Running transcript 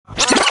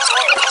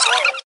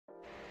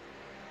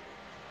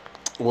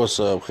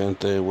What's up,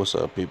 gente? What's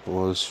up,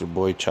 people? It's your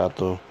boy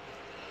Chato.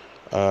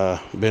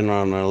 Been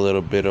on a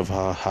little bit of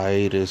a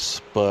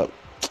hiatus, but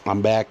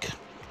I'm back.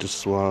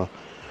 Just want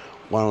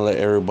to let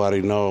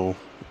everybody know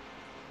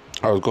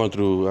I was going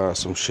through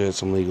some shit,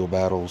 some legal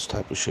battles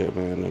type of shit,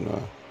 man,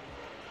 and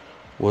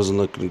wasn't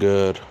looking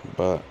good.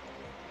 But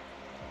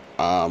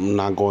I'm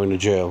not going to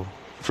jail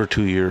for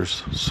 2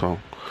 years, so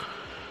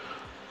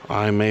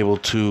I'm able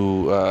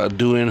to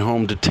do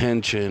in-home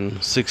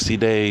detention, 60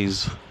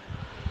 days,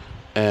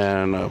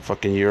 and a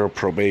fucking year of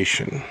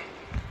probation.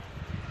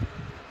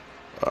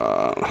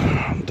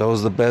 That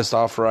was the best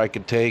offer I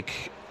could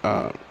take.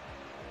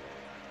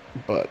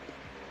 But,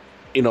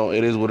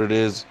 it is what it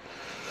is.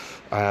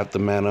 I have to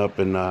man up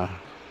and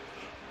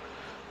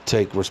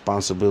take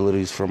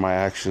responsibilities for my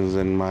actions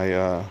and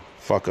my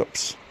fuck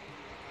ups.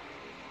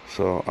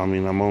 So, I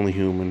mean, I'm only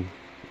human.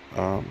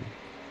 Um,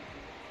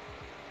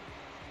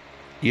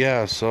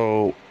 yeah,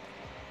 so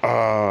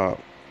uh,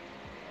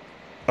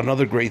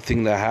 another great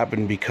thing that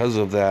happened because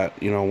of that,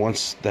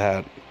 once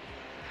that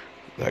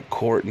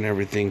court and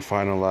everything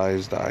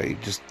finalized, I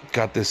just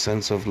got this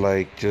sense of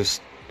like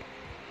just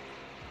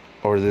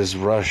or this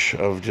rush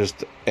of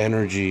just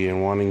energy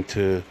and wanting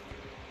to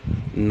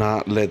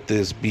not let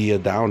this be a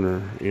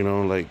downer,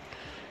 like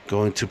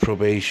going to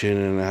probation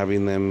and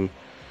having them,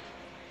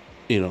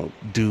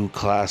 do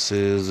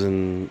classes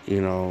and,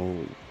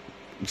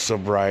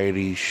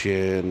 sobriety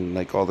shit and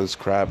like all this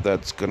crap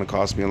that's gonna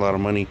cost me a lot of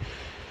money,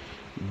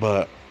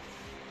 but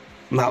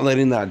not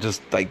letting that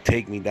just like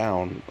take me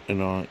down,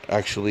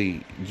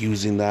 actually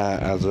using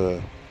that as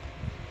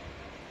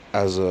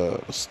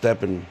a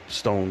stepping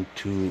stone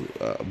to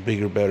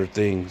bigger, better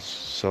things.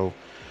 So,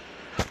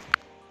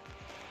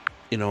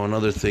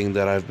 another thing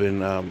that I've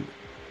been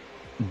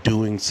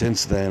doing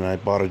since then, I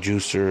bought a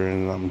juicer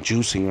and I'm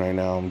juicing right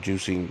now. I'm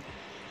juicing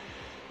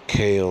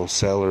kale,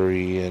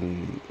 celery,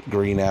 and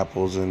green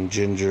apples and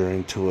ginger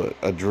into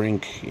a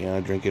drink.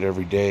 I drink it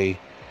every day.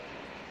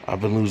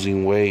 I've been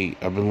losing weight.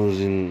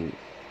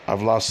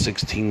 I've lost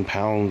 16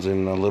 pounds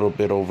in a little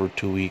bit over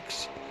 2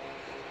 weeks.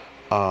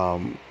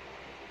 Um,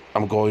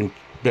 I'm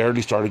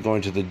barely started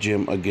going to the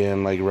gym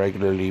again, like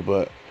regularly,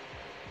 but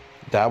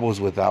that was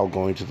without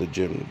going to the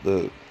gym.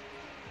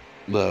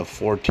 The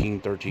 14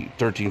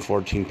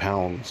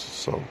 pounds.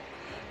 So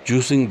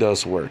juicing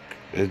does work.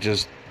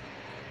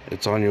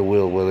 It's on your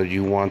will whether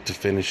you want to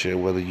finish it,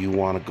 whether you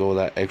want to go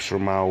that extra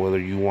mile, whether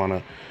you want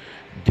to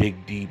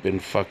dig deep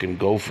and fucking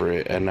go for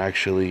it and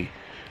actually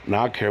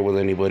not care what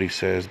anybody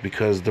says,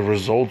 because the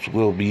results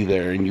will be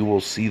there and you will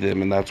see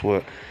them. And that's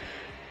what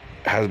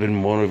has been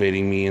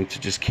motivating me and to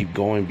just keep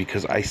going,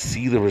 because I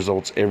see the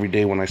results every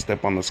day when I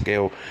step on the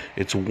scale.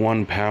 It's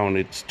 1 pound,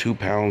 it's 2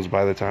 pounds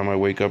by the time I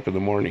wake up in the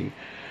morning.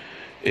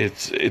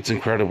 It's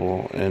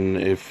incredible. And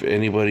if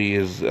anybody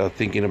is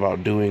thinking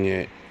about doing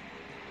it,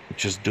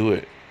 just do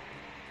it.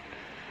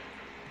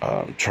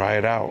 Try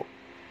it out,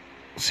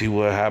 see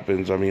what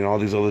happens. I mean, all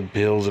these other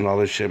pills and all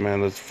this shit,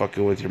 man, that's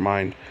fucking with your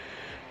mind.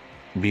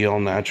 Be all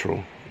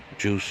natural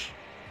juice,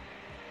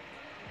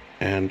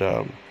 and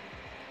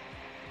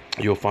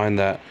you'll find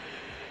that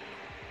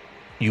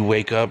you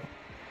wake up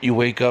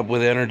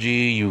with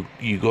energy.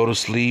 You go to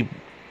sleep,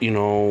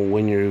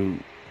 when you're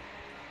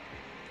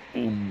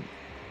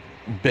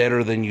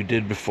better than you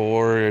did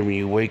before. I mean,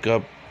 you wake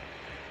up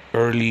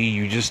early.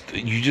 You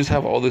just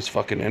have all this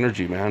fucking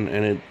energy, man,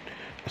 and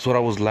that's what I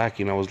was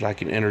lacking. I was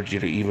lacking energy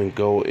to even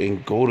go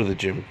to the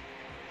gym.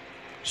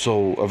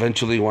 So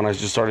eventually, when I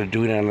just started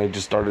doing it, and I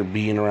just started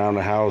being around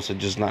the house and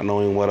just not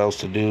knowing what else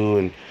to do,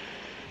 and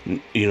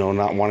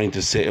not wanting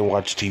to sit and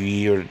watch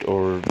TV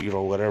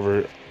or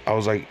whatever, I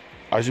was like,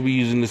 I should be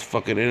using this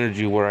fucking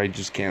energy where I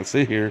just can't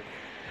sit here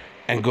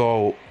and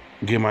go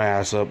get my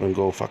ass up and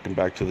go fucking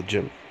back to the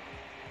gym.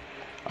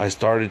 I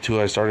started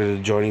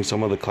joining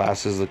some of the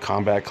classes, the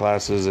combat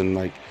classes, and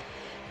like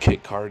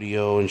kick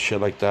cardio and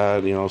shit like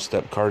that,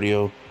 step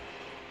cardio.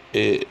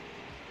 It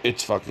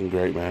it's fucking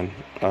great, man.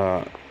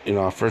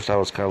 At first I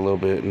was kind of a little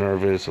bit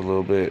nervous, a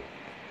little bit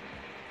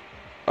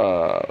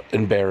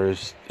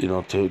embarrassed,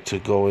 to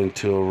go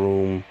into a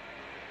room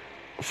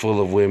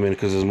full of women,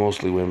 because it's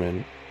mostly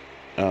women.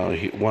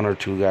 One or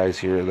two guys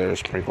here or there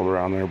sprinkled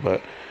around there,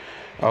 but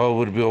I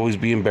would always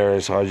be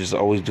embarrassed. So I just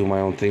always do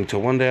my own thing.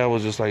 Till one day I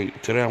was just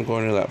like, today I'm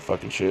going to that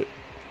fucking shit.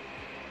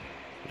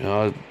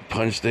 I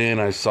punched in.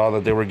 I saw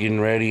that they were getting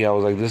ready. I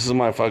was like, this is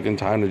my fucking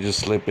time to just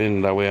slip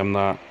in. That way I'm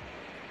not,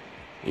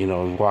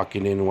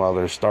 walking in while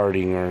they're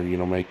starting, or,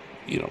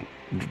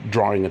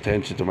 drawing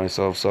attention to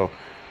myself. So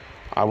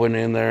I went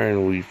in there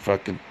and we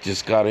fucking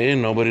just got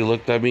in. Nobody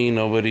looked at me. I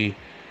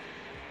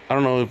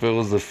don't know if it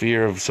was the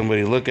fear of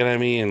somebody looking at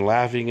me and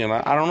laughing. And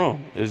I don't know.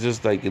 It's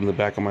just like in the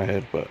back of my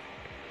head. But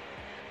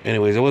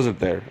anyways, it wasn't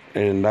there.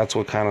 And that's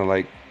what kind of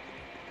like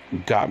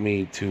got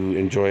me to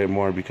enjoy it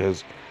more,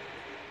 because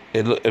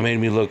it made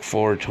me look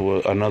forward to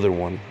another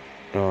one,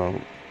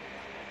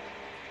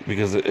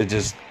 because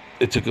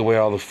it took away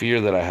all the fear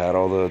that I had,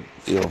 all the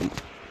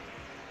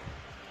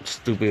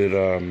stupid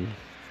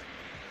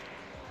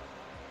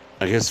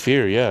I guess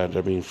fear. Yeah,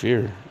 I mean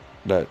fear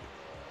that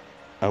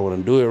I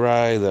wouldn't do it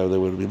right, that they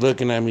would be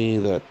looking at me,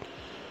 that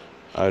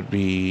I'd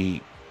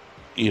be,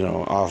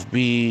 off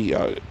beat,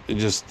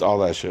 just all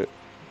that shit.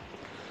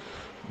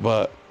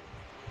 But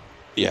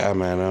yeah,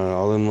 man,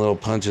 all them little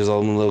punches,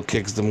 all them little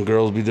kicks, them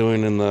girls be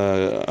doing in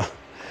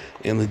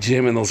the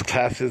gym in those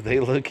classes, they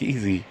look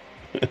easy.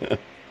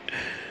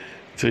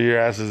 Till your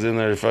ass is in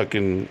there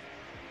fucking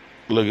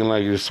looking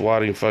like you're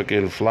swatting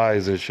fucking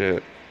flies and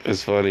shit.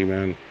 It's funny,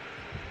 man.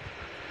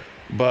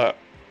 But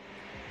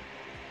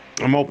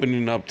I'm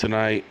opening up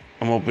tonight.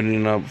 I'm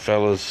opening up,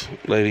 fellas,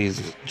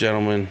 ladies,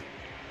 gentlemen.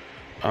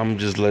 I'm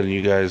just letting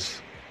you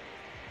guys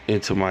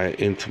into my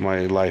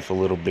life a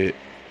little bit.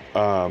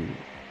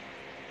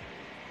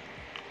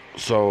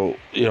 So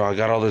I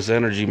got all this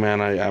energy,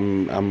 man.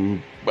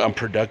 I'm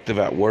productive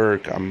at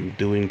work. I'm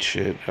doing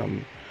shit.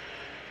 I'm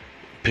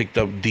picked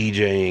up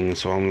DJing,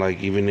 so I'm like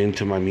even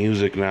into my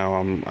music now.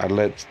 I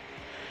let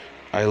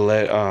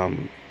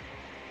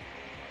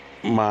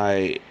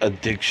my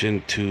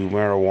addiction to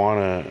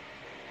marijuana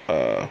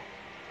uh,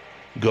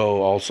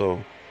 go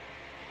also,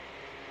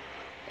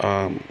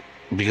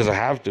 because I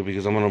have to,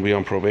 because I'm gonna be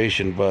on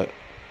probation. But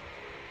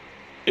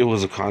it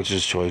was a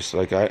conscious choice.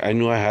 Like I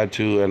knew I had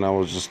to, and I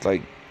was just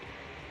like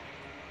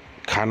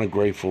kind of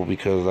grateful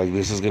because like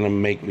this is gonna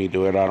make me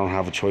do it. I don't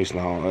have a choice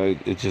now.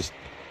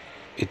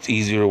 It's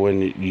easier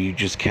when you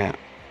just can't,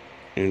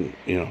 and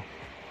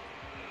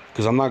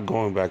because I'm not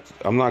going back.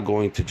 I'm not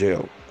going to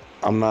jail.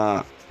 I'm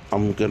not.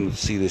 I'm gonna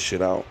see this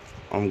shit out.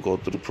 I'm gonna go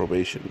through the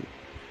probation,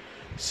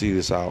 see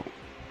this out,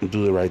 and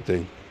do the right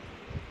thing.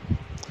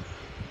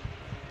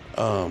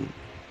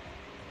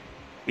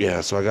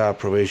 Yeah. So I got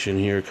probation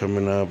here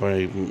coming up.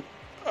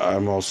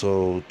 I'm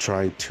also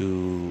trying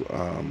to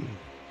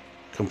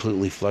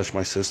completely flush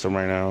my system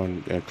right now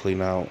and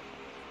clean out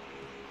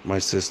my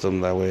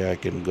system. That way I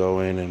can go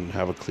in and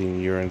have a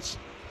clean urine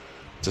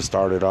to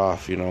start it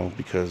off.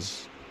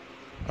 Because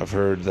I've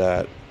heard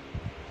that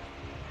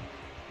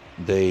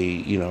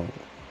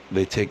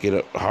they take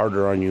it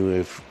harder on you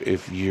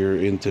if you're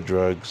into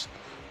drugs,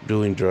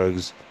 doing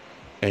drugs,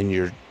 and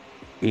you're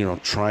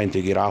trying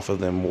to get off of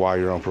them while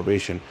you're on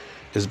probation.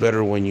 It's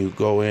better when you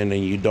go in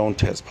and you don't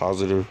test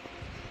positive,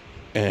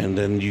 and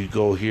then you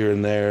go here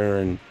and there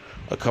and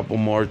a couple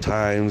more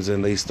times,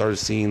 and they start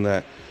seeing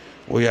that,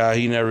 well, yeah,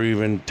 he never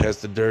even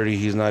tested dirty,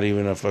 he's not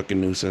even a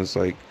fucking nuisance,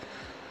 like,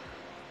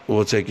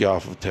 we'll take you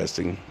off of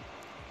testing.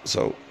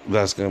 So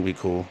that's gonna be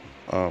cool.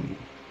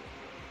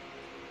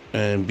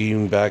 And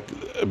being back,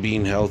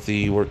 being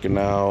healthy, working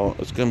out,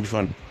 it's gonna be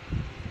fun.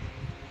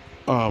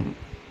 um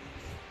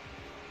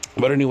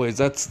but anyways,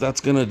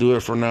 that's gonna do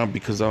it for now,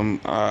 because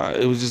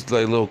it was just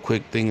like a little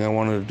quick thing I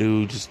wanted to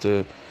do just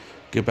to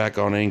get back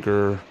on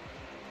Anchor.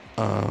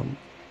 um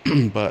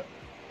but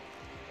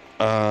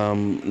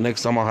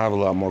next time I'll have a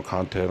lot more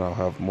content. I'll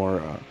have more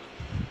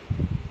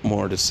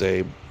to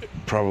say.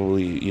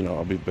 Probably,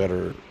 I'll be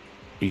better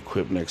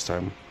equipped next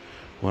time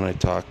when I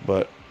talk.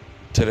 But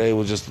today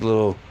was just a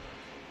little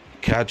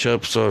catch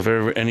up. So if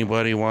ever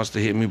anybody wants to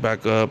hit me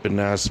back up and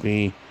ask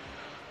me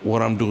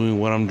what I'm doing,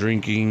 what I'm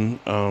drinking,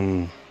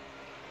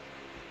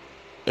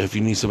 if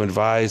you need some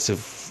advice,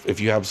 if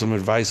you have some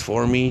advice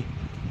for me,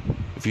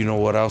 if you know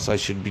what else I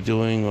should be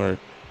doing or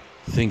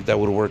think that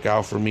would work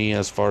out for me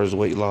as far as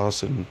weight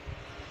loss and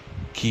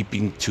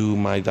keeping to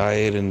my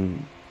diet.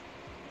 And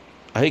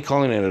I hate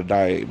calling it a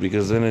diet,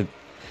 because then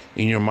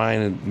in your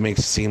mind it makes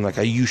it seem like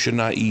you should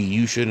not eat,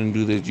 you shouldn't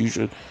do this, you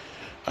should.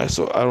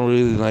 So I don't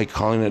really like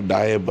calling it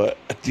diet, but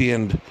at the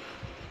end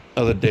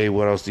of the day,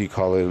 what else do you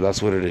call it?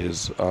 That's what it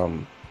is.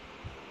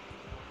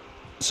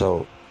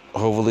 So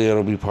hopefully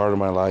it'll be part of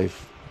my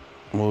life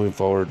moving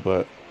forward.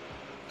 But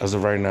as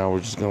of right now, we're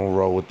just gonna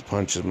roll with the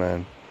punches,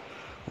 man.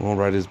 We're gonna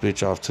ride this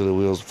bitch off till the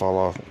wheels fall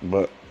off.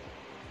 But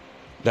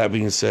that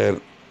being said,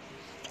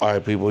 all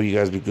right, people, you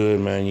guys be good,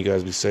 man. You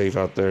guys be safe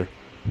out there.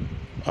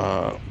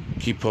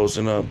 Keep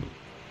posting up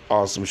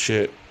awesome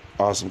shit,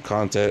 awesome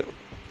content.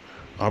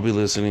 I'll be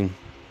listening.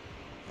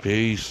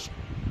 Peace.